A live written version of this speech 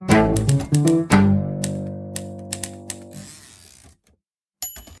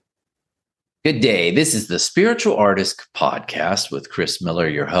Good day. This is the Spiritual Artist Podcast with Chris Miller,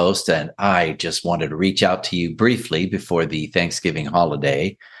 your host. And I just wanted to reach out to you briefly before the Thanksgiving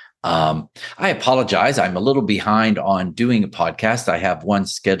holiday. I apologize. I'm a little behind on doing a podcast. I have one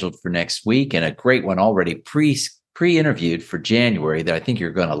scheduled for next week and a great one already pre-interviewed for January that I think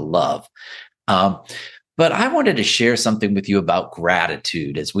you're going to love. Um, but I wanted to share something with you about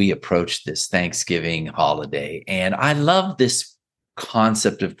gratitude as we approach this Thanksgiving holiday. And I love this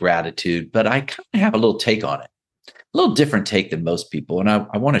concept of gratitude, but I kind of have a little take on it, a little different take than most people. And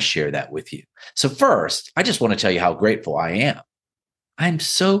I want to share that with you. So, first, I just want to tell you how grateful I am. I'm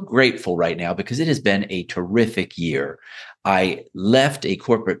so grateful right now because it has been a terrific year. I left a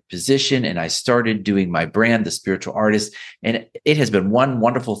corporate position and I started doing my brand, The Spiritual Artist, and it has been one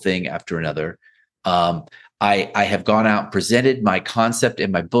wonderful thing after another. Um, I have gone out and presented my concept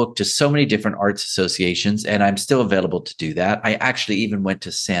and my book to so many different arts associations, and I'm still available to do that. I actually even went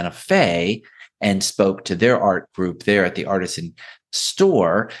to Santa Fe and spoke to their art group there at the Artisan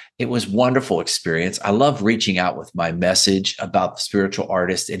store. It was a wonderful experience. I love reaching out with my message about the spiritual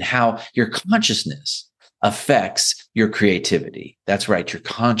artist and how your consciousness affects your creativity. That's right. Your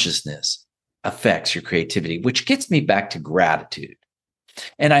consciousness affects your creativity, which gets me back to gratitude.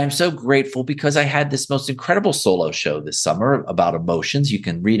 And I am so grateful because I had this most incredible solo show this summer about emotions. You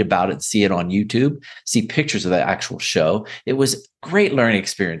can read about it and see it on YouTube, see pictures of the actual show. It was a great learning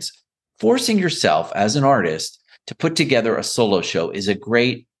experience. Forcing yourself as an artist to put together a solo show is a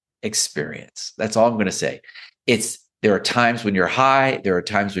great experience. That's all I'm going to say. There are times when you're high, there are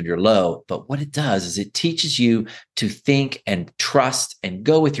times when you're low, but what it does is it teaches you to think and trust and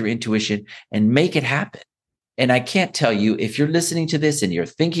go with your intuition and make it happen. And I can't tell you, if you're listening to this and you're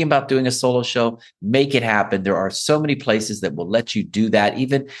thinking about doing a solo show, make it happen. There are so many places that will let you do that,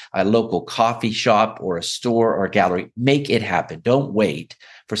 even a local coffee shop or a store or a gallery. Make it happen. Don't wait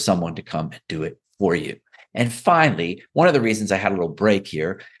for someone to come and do it for you. And finally, one of the reasons I had a little break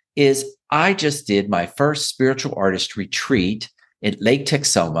here is I just did my first spiritual artist retreat at Lake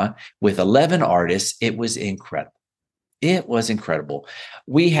Texoma with 11 artists. It was incredible. It was incredible.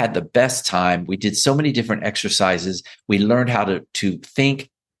 We had the best time. We did so many different exercises. We learned how to think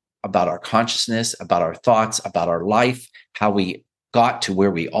about our consciousness, about our thoughts, about our life, how we got to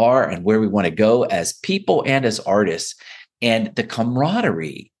where we are and where we want to go as people and as artists. And the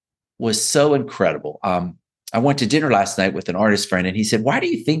camaraderie was so incredible. I went to dinner last night with an artist friend and he said, "Why do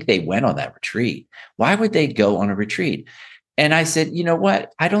you think they went on that retreat? Why would they go on a retreat?" And I said, "You know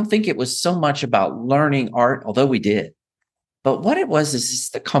what? I don't think it was so much about learning art, although we did. But what it was is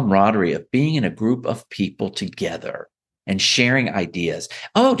just the camaraderie of being in a group of people together and sharing ideas.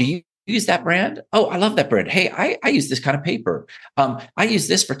 Oh, do you use that brand? Oh, I love that brand. Hey, I use this kind of paper. I use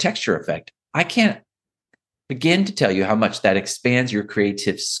this for texture effect." I can't begin to tell you how much that expands your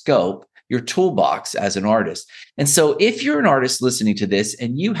creative scope, your toolbox as an artist. And so if you're an artist listening to this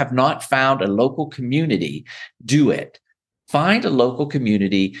and you have not found a local community, do it. Find a local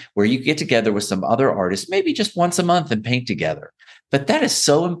community where you get together with some other artists, maybe just once a month and paint together. But that is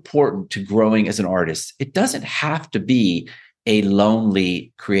so important to growing as an artist. It doesn't have to be a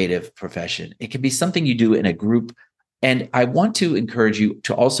lonely creative profession. It can be something you do in a group. And I want to encourage you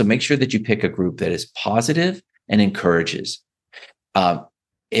to also make sure that you pick a group that is positive and encourages.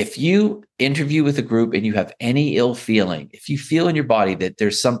 If you interview with a group and you have any ill feeling, if you feel in your body that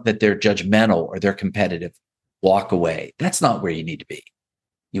that they're judgmental or they're competitive, walk away. That's not where you need to be.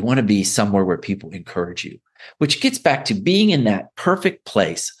 You want to be somewhere where people encourage you, which gets back to being in that perfect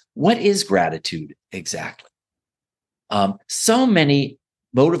place. What is gratitude exactly? So many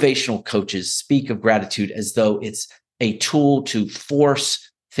motivational coaches speak of gratitude as though it's a tool to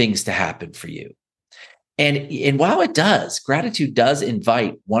force things to happen for you. And while it does, gratitude does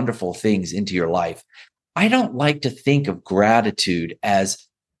invite wonderful things into your life. I don't like to think of gratitude as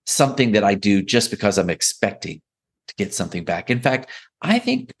something that I do just because I'm expecting to get something back. In fact, I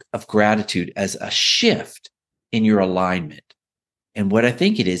think of gratitude as a shift in your alignment. And what I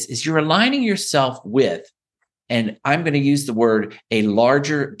think it is you're aligning yourself with, and I'm going to use the word, a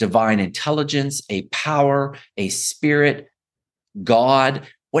larger divine intelligence, a power, a spirit, God,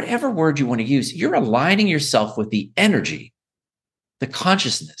 whatever word you want to use. You're aligning yourself with the energy, the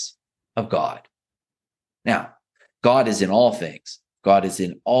consciousness of God. Now, God is in all things. God is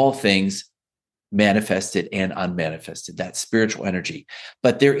in all things, manifested and unmanifested, that spiritual energy.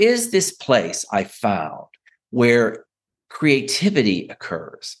 But there is this place I found where creativity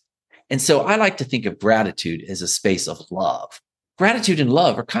occurs. And so I like to think of gratitude as a space of love. Gratitude and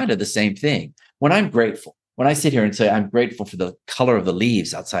love are kind of the same thing. When I'm grateful, when I sit here and say, I'm grateful for the color of the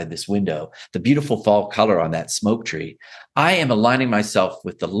leaves outside this window, the beautiful fall color on that smoke tree, I am aligning myself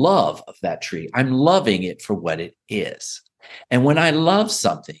with the love of that tree. I'm loving it for what it is. And when I love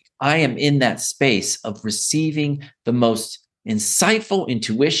something, I am in that space of receiving the most insightful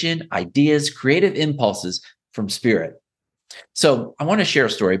intuition, ideas, creative impulses from spirit. So I want to share a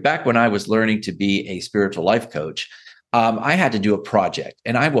story. Back when I was learning to be a spiritual life coach, I had to do a project,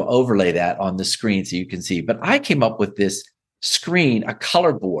 and I will overlay that on the screen so you can see. But I came up with this screen, a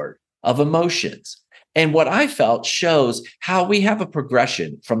color board of emotions. And what I felt shows how we have a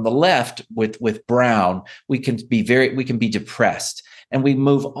progression from the left with brown. We can be depressed, and we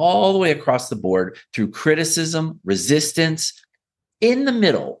move all the way across the board through criticism, resistance. In the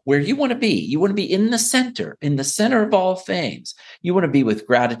middle, where you want to be, in the center of all things. You want to be with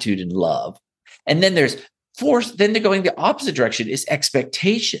gratitude and love. And then there's force. Then they're going the opposite direction is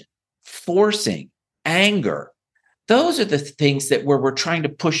expectation, forcing, anger. Those are the things that where we're trying to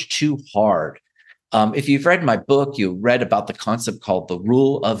push too hard. If you've read my book, you read about the concept called the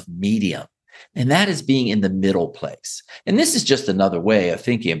rule of medium. And that is being in the middle place. And this is just another way of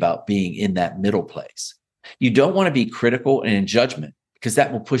thinking about being in that middle place. You don't want to be critical and in judgment because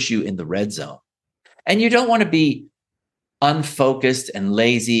that will push you in the red zone. And you don't want to be unfocused and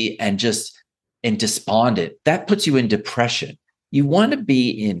lazy and despondent. That puts you in depression. You want to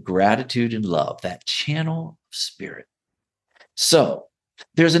be in gratitude and love, that channel of spirit. So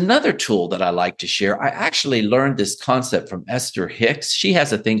there's another tool that I like to share. I actually learned this concept from Esther Hicks. She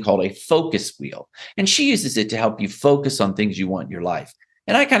has a thing called a focus wheel, and she uses it to help you focus on things you want in your life.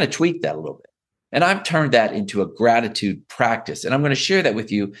 And I kind of tweaked that a little bit. And I've turned that into a gratitude practice. And I'm going to share that with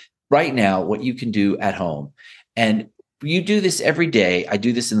you right now, what you can do at home. And you do this every day. I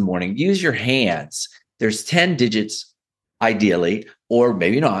do this in the morning. Use your hands. There's 10 digits, ideally, or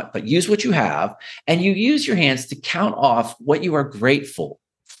maybe not, but use what you have. And you use your hands to count off what you are grateful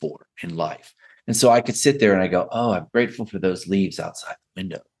for in life. And so I could sit there and I go, oh, I'm grateful for those leaves outside the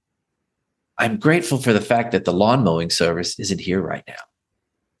window. I'm grateful for the fact that the lawn mowing service isn't here right now.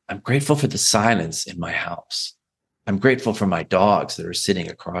 I'm grateful for the silence in my house. I'm grateful for my dogs that are sitting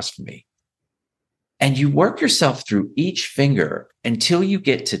across from me. And you work yourself through each finger until you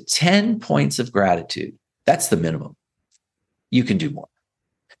get to 10 points of gratitude. That's the minimum. You can do more.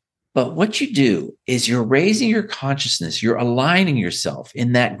 But what you do is you're raising your consciousness. You're aligning yourself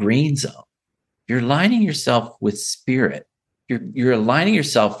in that green zone. You're aligning yourself with spirit. You're aligning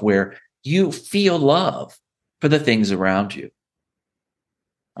yourself where you feel love for the things around you.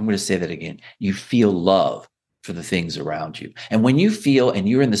 I'm going to say that again. You feel love for the things around you. And when you feel and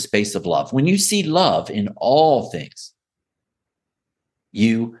you're in the space of love, when you see love in all things,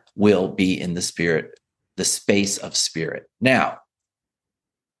 you will be in the spirit, the space of spirit. Now,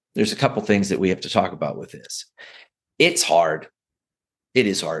 there's a couple things that we have to talk about with this. It's hard. It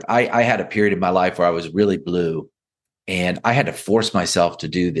is hard. I had a period in my life where I was really blue, and I had to force myself to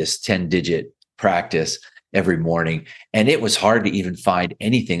do this 10-digit practice every morning. And it was hard to even find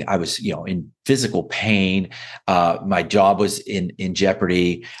anything. I was, in physical pain. My job was in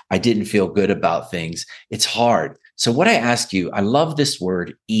jeopardy. I didn't feel good about things. It's hard. So what I ask you, I love this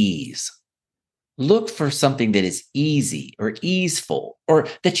word ease. Look for something that is easy or easeful, or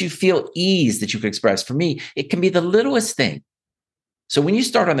that you feel ease that you can express. For me, it can be the littlest thing. So when you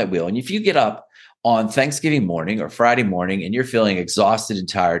start on that wheel, and if you get up on Thanksgiving morning or Friday morning and you're feeling exhausted and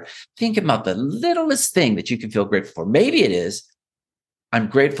tired, think about the littlest thing that you can feel grateful for. Maybe it is, I'm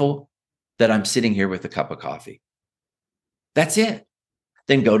grateful that I'm sitting here with a cup of coffee. That's it.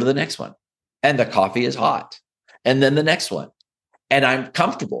 Then go to the next one. And the coffee is hot. And then the next one. And I'm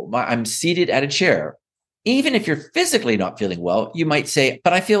comfortable. I'm seated at a chair. Even if you're physically not feeling well, you might say,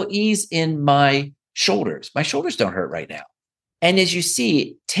 but I feel ease in my shoulders. My shoulders don't hurt right now. And as you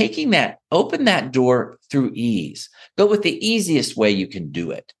see, open that door through ease. Go with the easiest way you can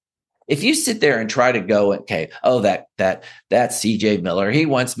do it. If you sit there and try to go, okay, oh, that's CJ Miller. He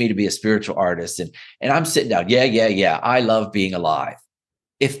wants me to be a spiritual artist. And I'm sitting down. Yeah. I love being alive.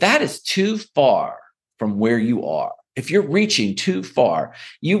 If that is too far from where you are, if you're reaching too far,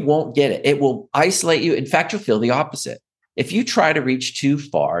 you won't get it. It will isolate you. In fact, you'll feel the opposite. If you try to reach too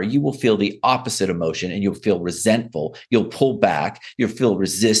far, you will feel the opposite emotion and you'll feel resentful. You'll pull back. You'll feel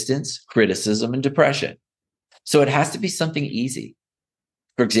resistance, criticism, and depression. So it has to be something easy.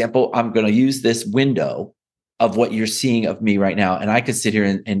 For example, I'm going to use this window of what you're seeing of me right now. And I could sit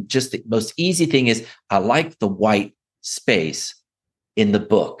here and just the most easy thing is I like the white space in the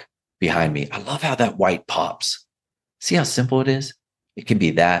book behind me. I love how that white pops. See how simple it is? It can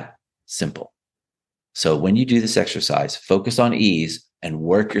be that simple. So when you do this exercise, focus on ease, and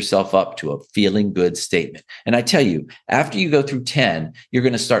work yourself up to a feeling good statement. And I tell you, after you go through 10, you're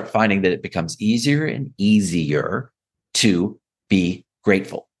going to start finding that it becomes easier and easier to be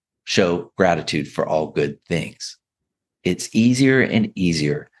grateful, show gratitude for all good things. It's easier and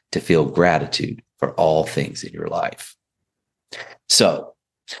easier to feel gratitude for all things in your life. So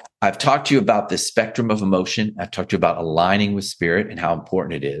I've talked to you about this spectrum of emotion. I've talked to you about aligning with spirit and how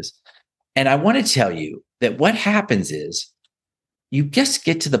important it is. And I want to tell you that what happens is you just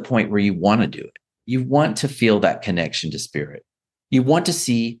get to the point where you want to do it. You want to feel that connection to spirit. You want to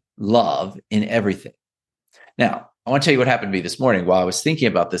see love in everything. Now, I want to tell you what happened to me this morning while I was thinking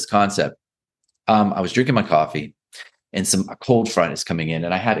about this concept. I was drinking my coffee and a cold front is coming in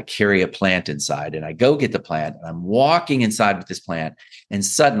and I had to carry a plant inside, and I go get the plant and I'm walking inside with this plant, and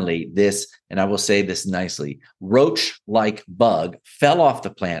suddenly this, and I will say this nicely, roach-like bug fell off the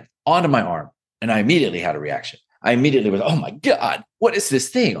plant onto my arm, and I immediately had a reaction. I immediately was, oh my God, what is this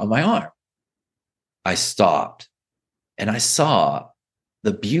thing on my arm? I stopped and I saw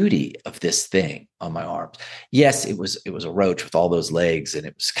the beauty of this thing on my arms. Yes, it was a roach with all those legs, and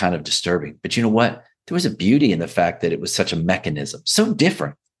it was kind of disturbing. But you know what? There was a beauty in the fact that it was such a mechanism, so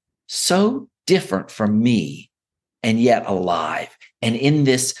different from me, and yet alive. And in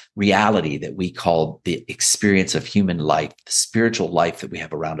this reality that we call the experience of human life, the spiritual life that we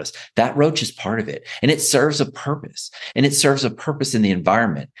have around us, that roach is part of it. And it serves a purpose. And it serves a purpose in the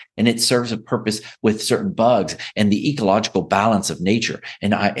environment. And it serves a purpose with certain bugs and the ecological balance of nature.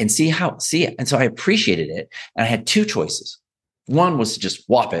 And see it. And so I appreciated it. And I had two choices. One was to just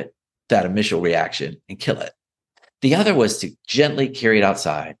whop it, that initial reaction, and kill it. The other was to gently carry it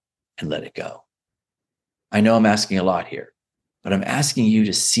outside and let it go. I know I'm asking a lot here, but I'm asking you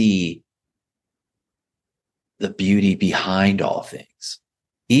to see the beauty behind all things,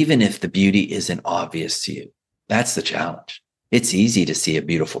 even if the beauty isn't obvious to you. That's the challenge. It's easy to see a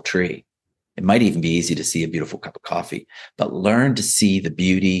beautiful tree. It might even be easy to see a beautiful cup of coffee, but learn to see the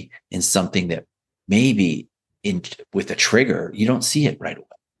beauty in something that maybe with a trigger, you don't see it right away.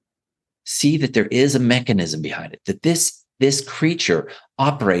 See that there is a mechanism behind it, that this creature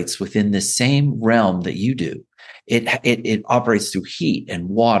operates within the same realm that you do. It operates through heat and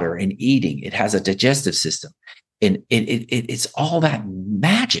water and eating. It has a digestive system, and it's all that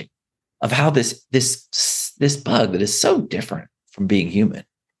magic of how this bug that is so different from being human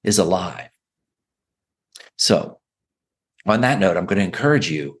is alive. So, on that note, I'm going to encourage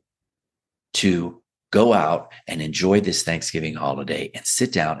you to go out and enjoy this Thanksgiving holiday and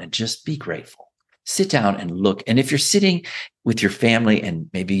sit down and just be grateful. Sit down and look. And if you're sitting with your family and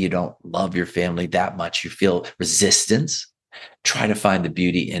maybe you don't love your family that much, you feel resistance, try to find the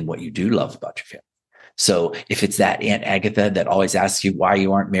beauty in what you do love about your family. So if it's that Aunt Agatha that always asks you why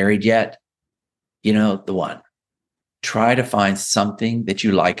you aren't married yet, the one. Try to find something that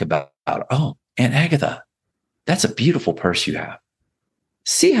you like about, oh, Aunt Agatha, that's a beautiful purse you have.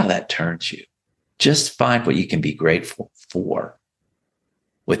 See how that turns you. Just find what you can be grateful for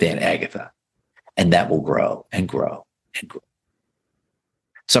with Aunt Agatha, and that will grow and grow and grow.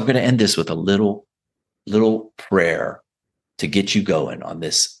 So I'm going to end this with a little prayer to get you going on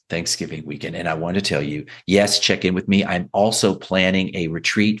this Thanksgiving weekend. And I want to tell you, yes, check in with me. I'm also planning a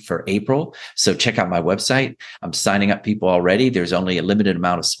retreat for April. So check out my website. I'm signing up people already. There's only a limited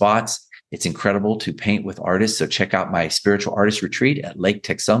amount of spots. It's incredible to paint with artists. So check out my spiritual artist retreat at Lake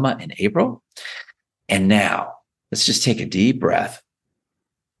Texoma in April. And now let's just take a deep breath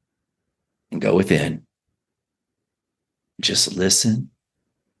and go within. Just listen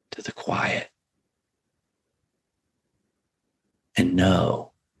to the quiet and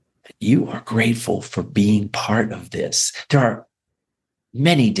know that you are grateful for being part of this. There are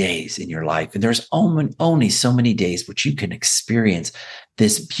many days in your life, and there's only so many days which you can experience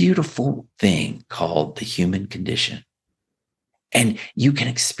this beautiful thing called the human condition. And you can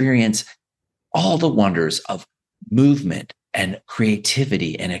experience all the wonders of movement and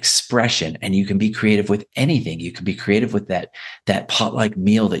creativity and expression. And you can be creative with anything. You can be creative with that potluck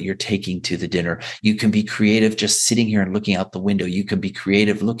meal that you're taking to the dinner. You can be creative just sitting here and looking out the window. You can be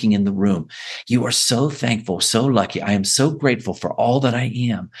creative looking in the room. You are so thankful, so lucky. I am so grateful for all that I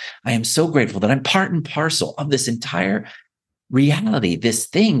am. I am so grateful that I'm part and parcel of this entire reality, this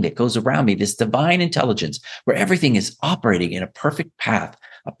thing that goes around me, this divine intelligence where everything is operating in a perfect path,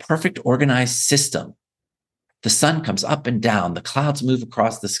 a perfect organized system. The sun comes up and down. The clouds move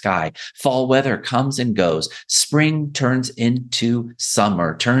across the sky. Fall weather comes and goes. Spring turns into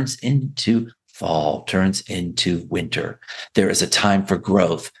summer, turns into fall, turns into winter. There is a time for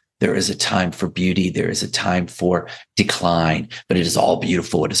growth. There is a time for beauty. There is a time for decline, but it is all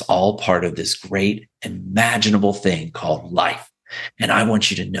beautiful. It is all part of this great imaginable thing called life. And I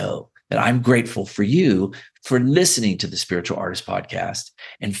want you to know that I'm grateful for you for listening to the Spiritual Artist Podcast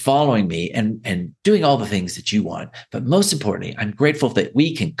and following me and doing all the things that you want. But most importantly, I'm grateful that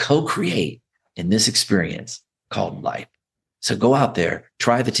we can co-create in this experience called life. So go out there,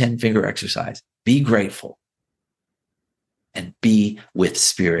 try the 10-finger exercise, be grateful, and be with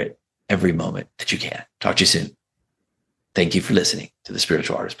spirit every moment that you can. Talk to you soon. Thank you for listening to the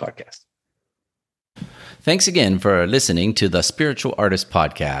Spiritual Artist Podcast. Thanks again for listening to the Spiritual Artist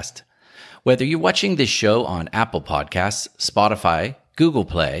Podcast. Whether you're watching this show on Apple Podcasts, Spotify, Google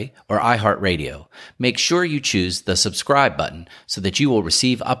Play, or iHeartRadio, make sure you choose the subscribe button so that you will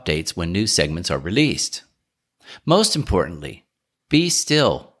receive updates when new segments are released. Most importantly, be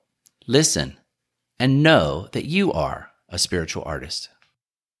still, listen, and know that you are a spiritual artist.